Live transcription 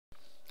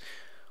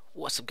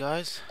What's up,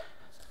 guys?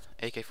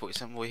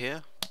 AK-47 boy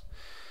here,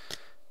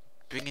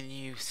 bringing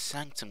you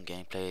Sanctum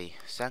gameplay.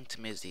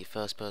 Sanctum is the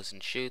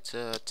first-person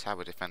shooter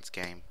tower defense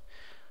game.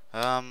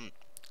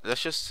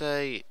 Let's just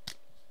say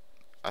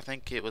I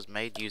think it was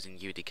made using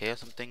UDK or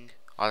something.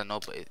 I don't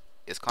know, but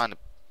it's kind of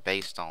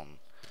based on,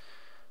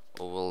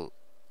 or well,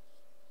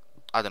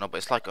 I don't know, but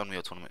it's like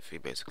Unreal Tournament 3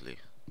 basically,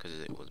 because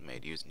it was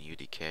made using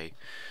UDK.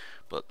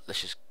 But let's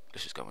just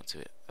go into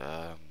it.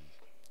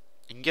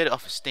 You can get it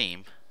off of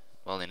Steam.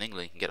 Well, in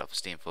England, you can get it off of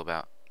Steam for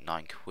about £9.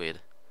 I think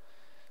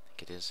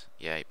it is.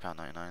 Yeah,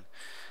 £8.99. Well,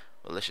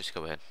 let's just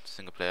go ahead.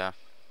 Single player,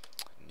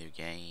 new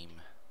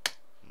game,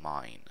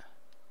 mine.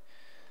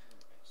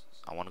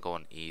 I want to go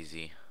on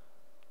easy.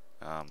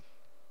 I'll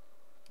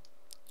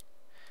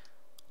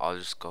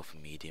just go for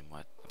medium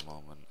at the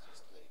moment.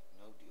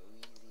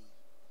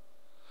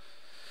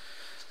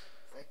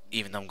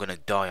 Even though I'm gonna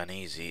die on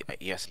easy,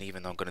 yes, and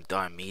even though I'm gonna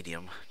die on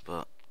medium,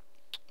 but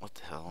what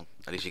the hell?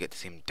 At least you get to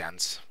see them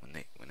dance when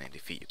they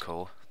defeat your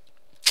core.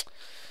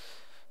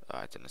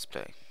 Alright, then let's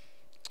play.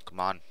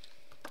 Come on,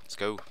 let's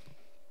go.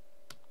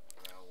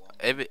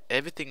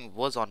 Everything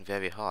was on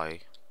very high,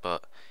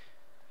 but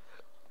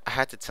I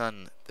had to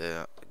turn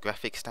the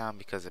graphics down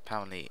because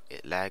apparently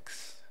it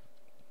lags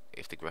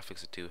if the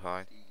graphics are too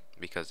high.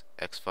 Because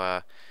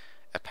Xfire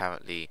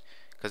apparently,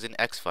 because in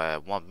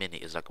Xfire 1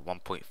 minute is like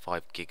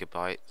 1.5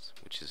 gigabytes,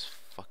 which is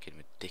fucking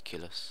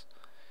ridiculous.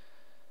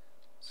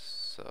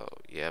 So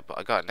yeah, but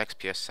I got an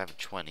XPS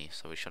 720,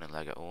 so it shouldn't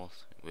lag at all.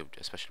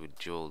 Especially with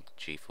dual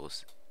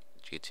GeForce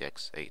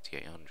GTX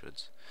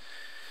 8800s.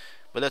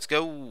 But let's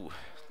go.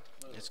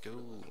 Let's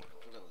go.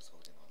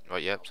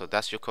 Right, yep. So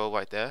that's your code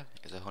right there.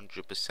 Is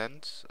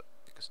 100%.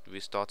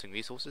 Restarting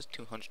resources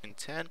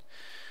 210.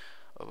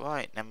 All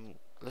right. Now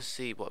let's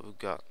see what we've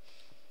got.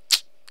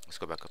 Let's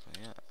go back up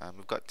here.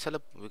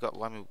 We've got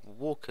one with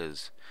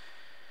walkers.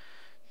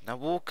 Now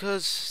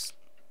walkers.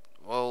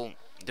 Well,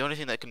 the only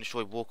thing that can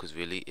destroy walkers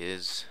really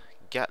is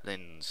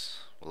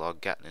Gatlins. Well, our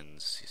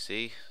Gatlins. You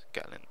see,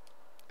 Gatlin.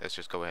 Let's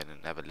just go ahead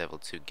and have a level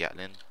 2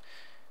 Gatlin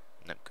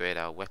and upgrade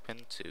our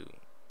weapon to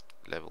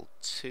level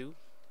 2,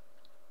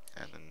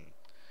 and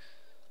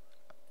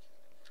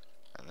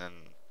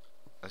then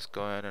let's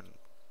go ahead and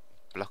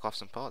block off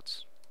some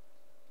parts.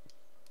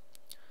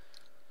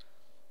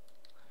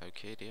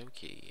 Okay,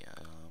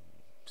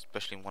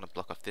 especially want to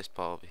block off this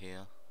part over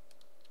here.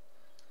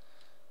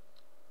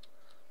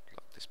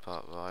 Block this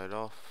part right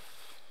off.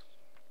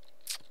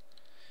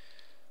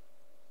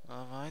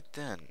 Alright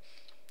then,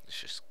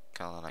 let's just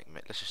kind of like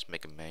let's just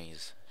make a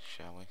maze,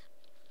 shall we?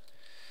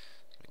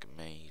 Make a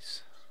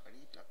maze. Why do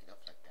you block it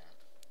off like that?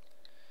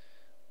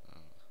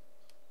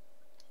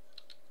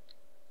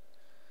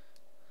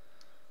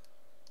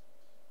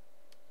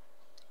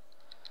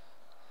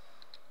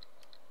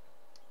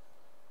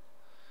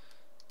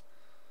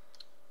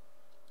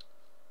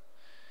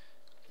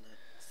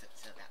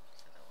 So that one.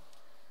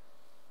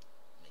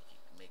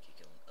 Make it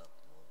going up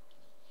more.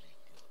 Make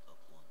it go up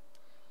one.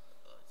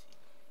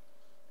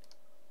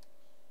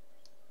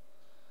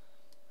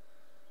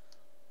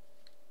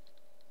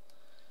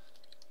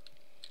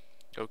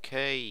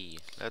 Okay,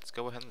 let's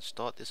go ahead and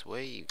start this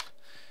wave.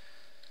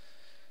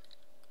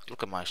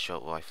 Look at my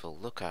short rifle.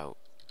 Look how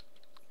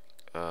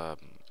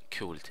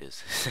cool it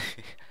is.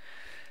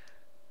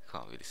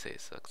 Can't really say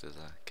it sucks, does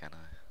I? Can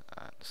I?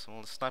 The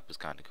sniper's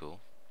kind of cool.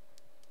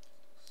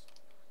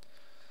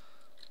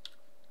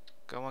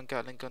 Go on,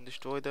 Gatling gun,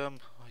 destroy them.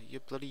 Oh,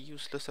 you're bloody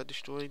useless at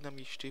destroying them,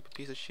 you stupid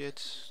piece of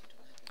shit.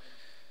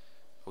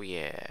 Oh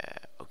yeah,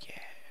 oh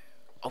yeah,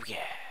 oh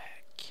yeah.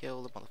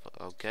 Kill the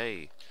motherfucker.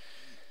 Okay.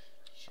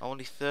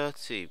 Only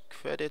 30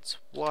 credits.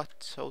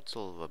 What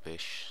total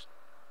rubbish?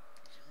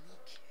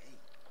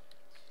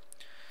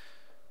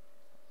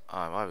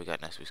 Alright, what have we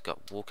got next? We've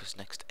got walkers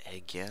next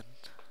again.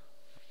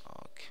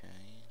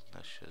 Okay,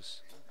 let's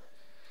just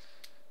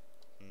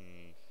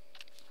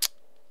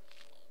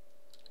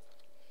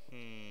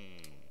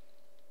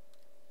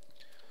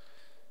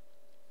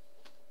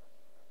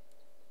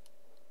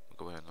we'll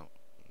go ahead and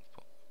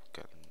put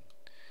Gatlin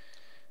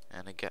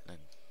and a Gatlin.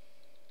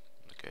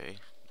 Okay,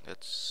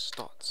 let's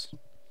start.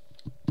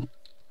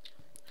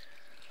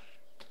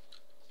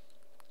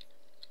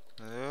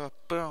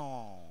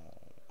 Boom.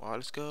 Alright,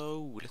 let's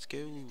go,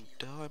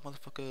 die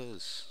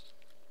motherfuckers.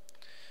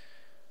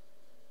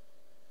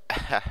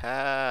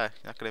 Haha,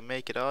 you're not gonna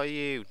make it, are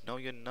you? No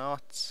you're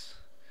not.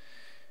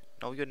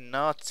 No you're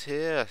not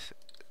here.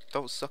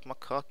 Don't suck my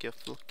cock, you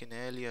fucking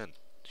alien.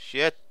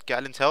 Shit,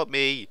 Gatlins, help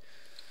me.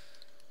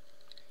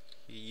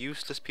 You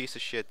useless piece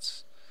of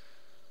shit.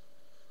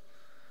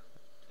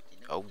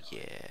 Oh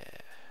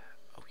yeah.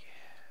 Oh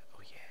yeah.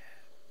 Oh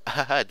yeah.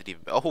 Haha, didn't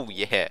even, oh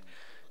yeah.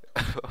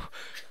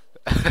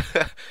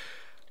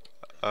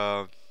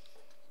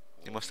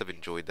 You must have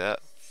enjoyed that.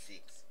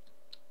 6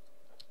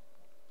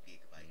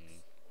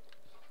 gigabytes.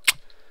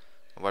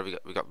 What have we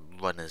got? We got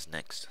runners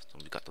next.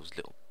 We got those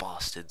little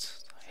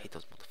bastards. I hate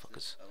those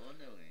motherfuckers. I'm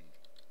wondering,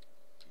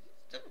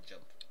 double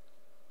jump.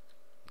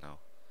 No.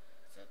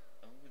 So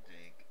I'm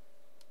wondering,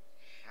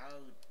 how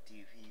do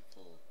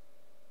people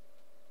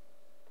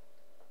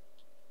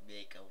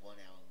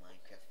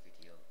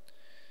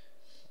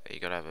You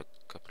gotta have a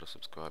couple of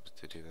subscribers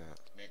to do that.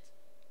 Meant,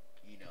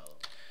 you know.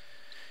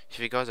 If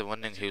you guys are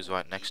wondering who's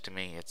right next to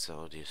me, it's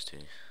Odious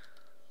too.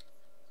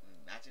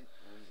 Imagine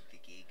all the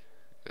gig.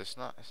 It's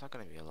not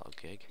gonna be a lot of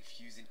gig. If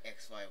using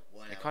XY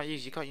one You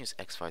can't use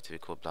X5 to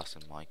record Blast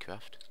in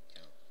Minecraft.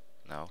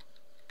 No.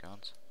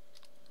 Can't.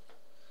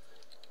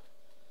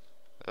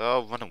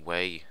 Oh, run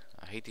away.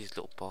 I hate these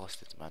little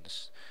bastards, man.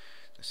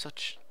 They're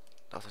such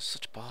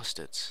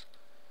bastards.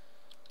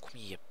 Come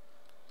here.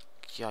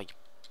 Yeah.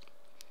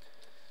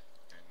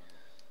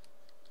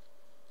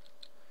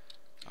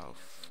 Oh,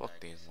 fuck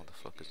these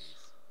motherfuckers.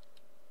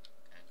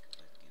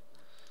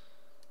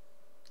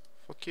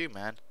 Fuck you,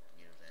 man.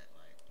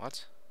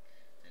 What?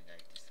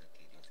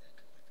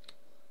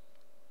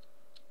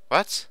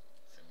 What?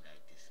 Some guy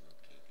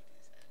dislocated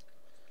his ankle.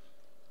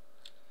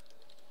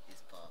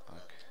 His part,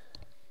 Okay.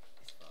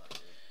 his part, it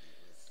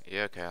was.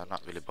 Yeah, okay, I'm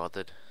not really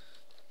bothered.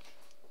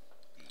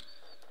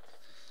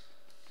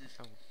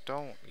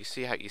 Don't. You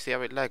see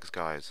how it lags,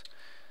 guys?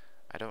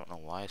 I don't know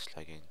why it's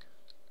lagging.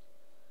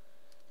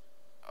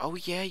 Oh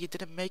yeah, you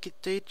didn't make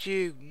it, did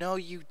you? No,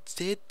 you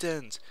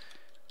didn't.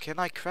 Can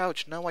I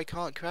crouch? No, I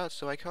can't crouch,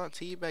 so I can't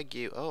teabag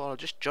you. Oh, I'll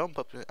just jump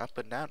up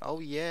and down.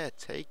 Oh yeah,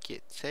 take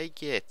it,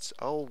 take it.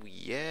 Oh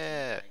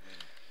yeah.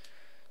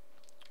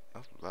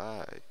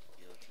 Alright.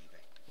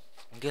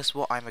 And guess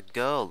what? I'm a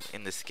girl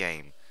in this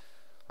game.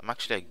 I'm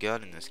actually a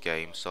girl in this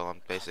game, so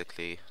I'm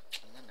basically.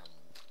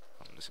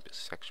 I'm just a bit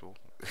sexual.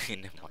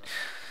 Never mind.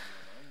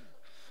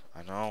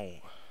 I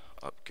know.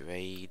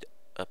 Upgrade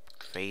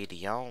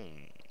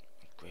on.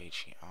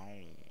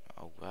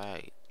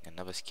 Alright.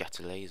 Another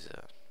scatter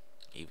laser.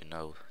 Even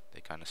though they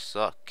kinda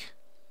suck.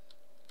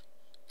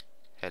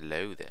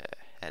 Hello there.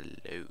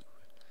 Hello.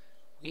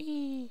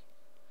 Whee!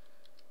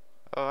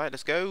 Alright,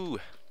 let's go.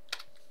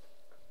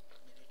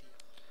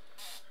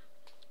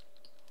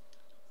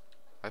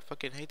 I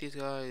fucking hate these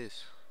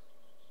guys.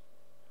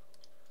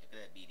 Look at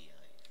that beady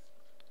eyes.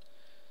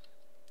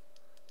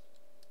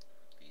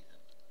 Freeze them.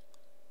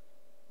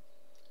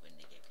 When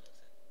they get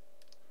closer.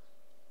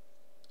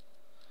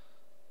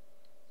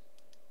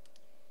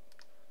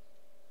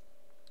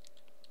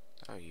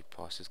 Oh, you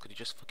bastards, could you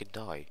just fucking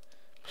die?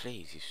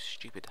 Please, you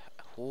stupid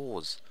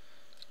whores.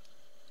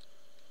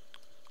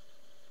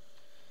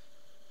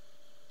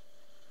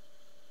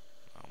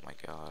 Oh my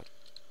god.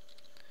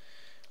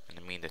 And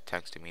I mean the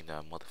tanks, they mean the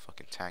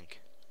motherfucking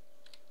tank.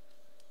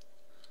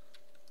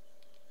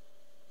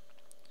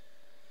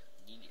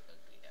 You need to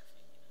upgrade that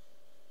thing, you know.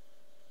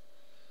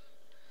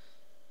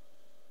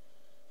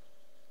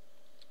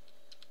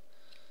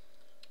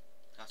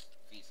 That's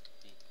freeze.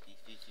 Freeze.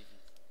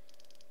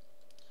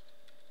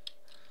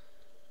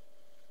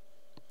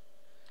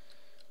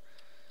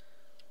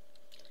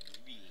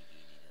 Really do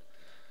need to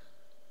upgrade that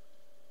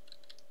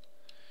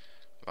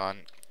gun. Run.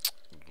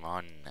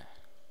 Run.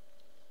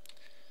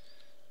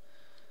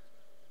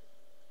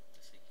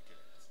 Just think of it,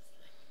 this is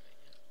lagging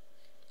right now.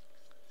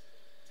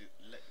 Dude,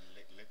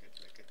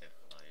 look at that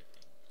fire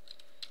thing.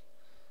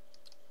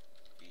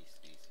 Freeze.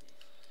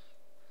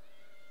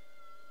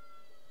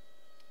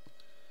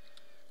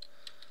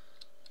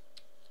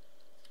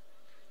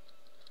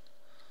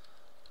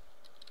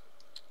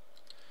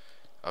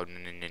 Oh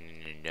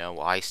no,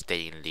 I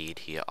stay in lead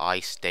here. I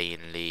stay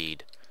in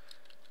lead.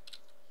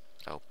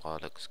 Oh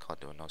bollocks, can't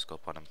do a no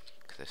scope on him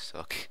because they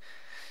suck.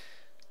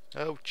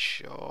 Oh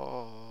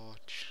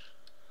charge.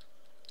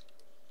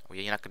 Oh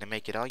yeah, you're not gonna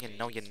make it, are you?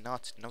 No you're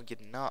not. No you're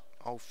not.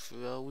 Oh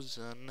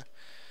frozen.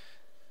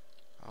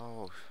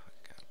 Oh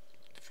god.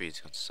 Freeze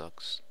gun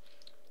sucks.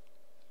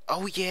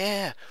 Oh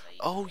yeah!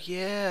 Oh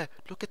yeah!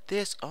 Look at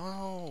this!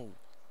 Oh!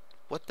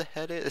 What the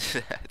hell is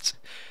that? So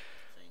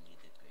you need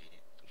to upgrade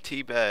it.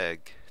 Teabag!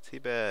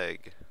 Teabag!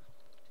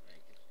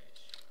 Very good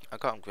fish. I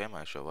can't upgrade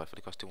my show, I thought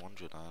it cost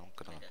 200, I'm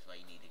gonna... That's why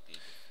you need to upgrade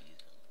the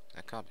freeze gun.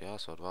 I can't be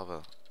arsed, I'd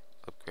rather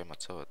upgrade my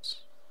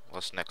turrets.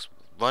 What's next?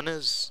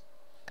 Runners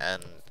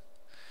and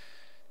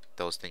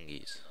those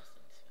thingies.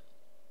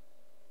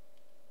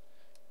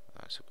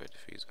 Let's upgrade the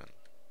freeze gun.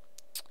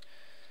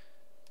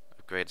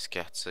 Upgrade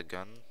scatter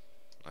gun.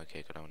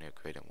 Okay, could only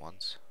upgrade it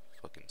once.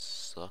 Fucking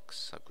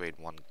sucks. Upgrade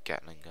one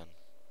Gatling gun.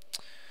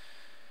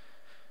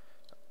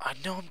 I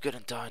know I'm gonna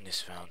die in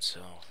this round,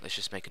 so let's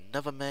just make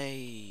another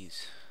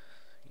maze.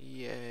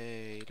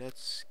 Yay,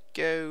 let's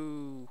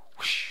go.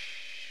 Whoosh.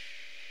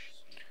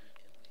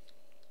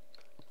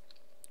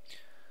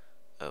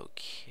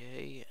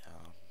 Okay,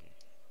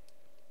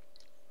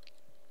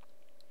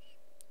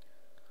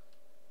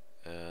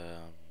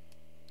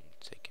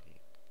 take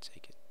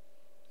it,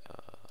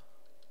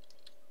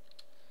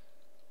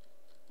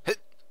 hit.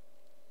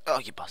 Oh,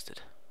 you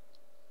bastard.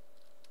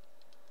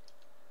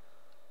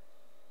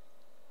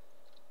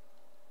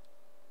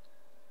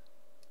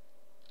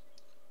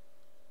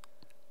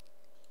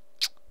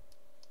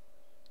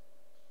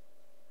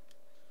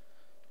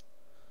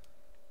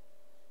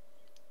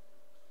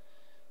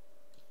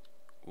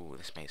 Ooh,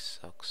 this maze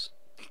sucks.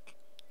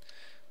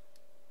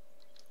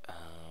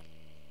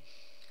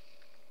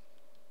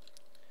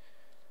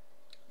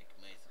 Make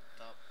a maze at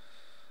the top.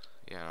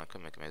 Yeah, I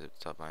could make a maze at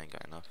the top, I ain't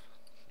got enough.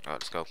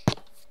 Alright, let's go.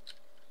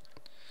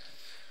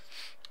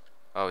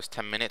 Oh, it's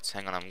 10 minutes.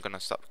 Hang on, I'm gonna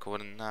stop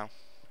recording now.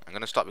 I'm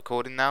gonna stop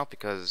recording now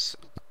because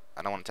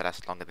I don't want it to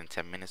last longer than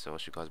 10 minutes, or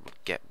else you guys will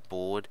get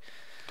bored.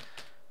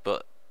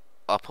 But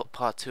I'll put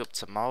part 2 up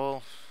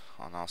tomorrow,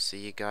 and I'll see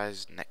you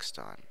guys next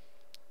time.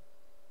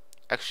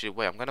 Actually,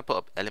 wait, I'm gonna put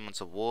up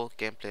Elements of War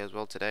gameplay as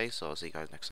well today, so I'll see you guys next time.